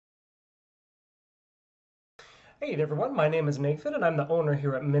Hey everyone, my name is Nathan and I'm the owner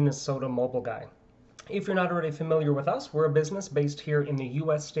here at Minnesota Mobile Guy. If you're not already familiar with us, we're a business based here in the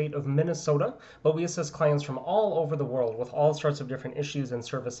US state of Minnesota, but we assist clients from all over the world with all sorts of different issues and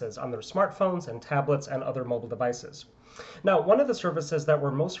services on their smartphones and tablets and other mobile devices. Now, one of the services that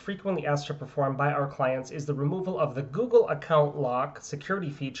we're most frequently asked to perform by our clients is the removal of the Google account lock security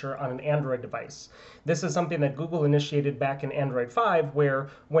feature on an Android device. This is something that Google initiated back in Android 5, where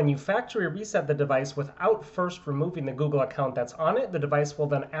when you factory reset the device without first removing the Google account that's on it, the device will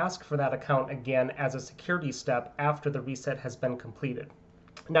then ask for that account again as a security step after the reset has been completed.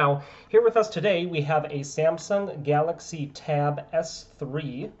 Now, here with us today, we have a Samsung Galaxy Tab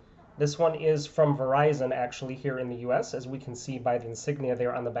S3. This one is from Verizon, actually, here in the US, as we can see by the insignia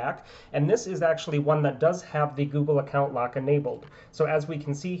there on the back. And this is actually one that does have the Google account lock enabled. So as we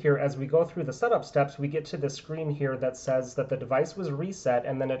can see here, as we go through the setup steps, we get to the screen here that says that the device was reset,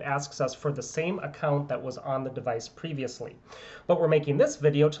 and then it asks us for the same account that was on the device previously. But we're making this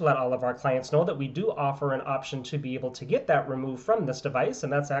video to let all of our clients know that we do offer an option to be able to get that removed from this device,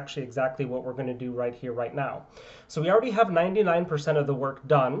 and that's actually exactly what we're going to do right here, right now. So we already have 99% of the work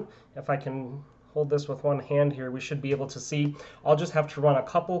done. If I can hold this with one hand here, we should be able to see. I'll just have to run a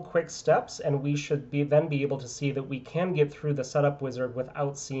couple quick steps, and we should then be able to see that we can get through the setup wizard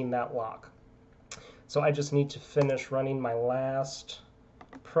without seeing that lock. So I just need to finish running my last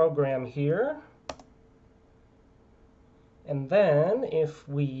program here. And then if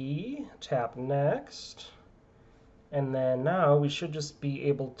we tap next, and then now we should just be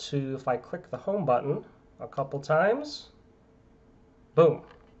able to, if I click the home button a couple times, boom.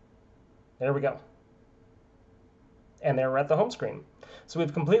 There we go. And there we're at the home screen. So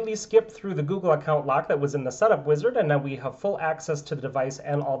we've completely skipped through the Google account lock that was in the setup wizard, and now we have full access to the device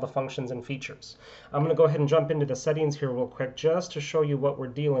and all the functions and features. I'm going to go ahead and jump into the settings here real quick just to show you what we're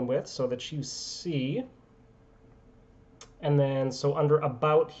dealing with so that you see. And then so under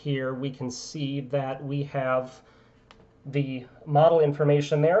About here, we can see that we have the model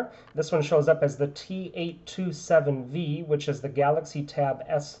information there. This one shows up as the T827V, which is the Galaxy Tab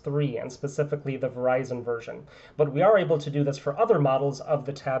S3, and specifically the Verizon version. But we are able to do this for other models of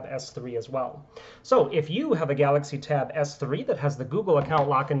the Tab S3 as well. So if you have a Galaxy Tab S3 that has the Google account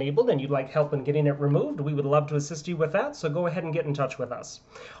lock enabled and you'd like help in getting it removed, we would love to assist you with that, so go ahead and get in touch with us.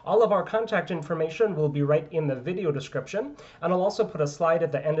 All of our contact information will be right in the video description, and I'll also put a slide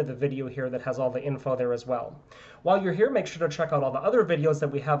at the end of the video here that has all the info there as well. While you're here, make sure to check out all the other videos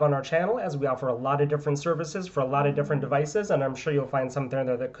that we have on our channel, as we offer a lot of different services for a lot of different devices, and I'm sure you'll find something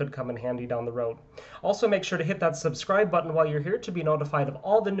there that could come in handy down the road. Also, make sure to hit that subscribe button while you're here to be notified of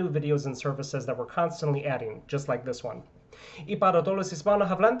all the new videos and services that we're constantly adding, just like this one. Y para todos los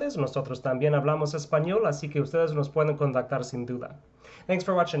hispanohablantes, nosotros también hablamos español, así que ustedes nos pueden contactar sin duda. Thanks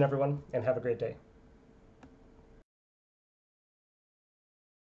for watching, everyone, and have a great day.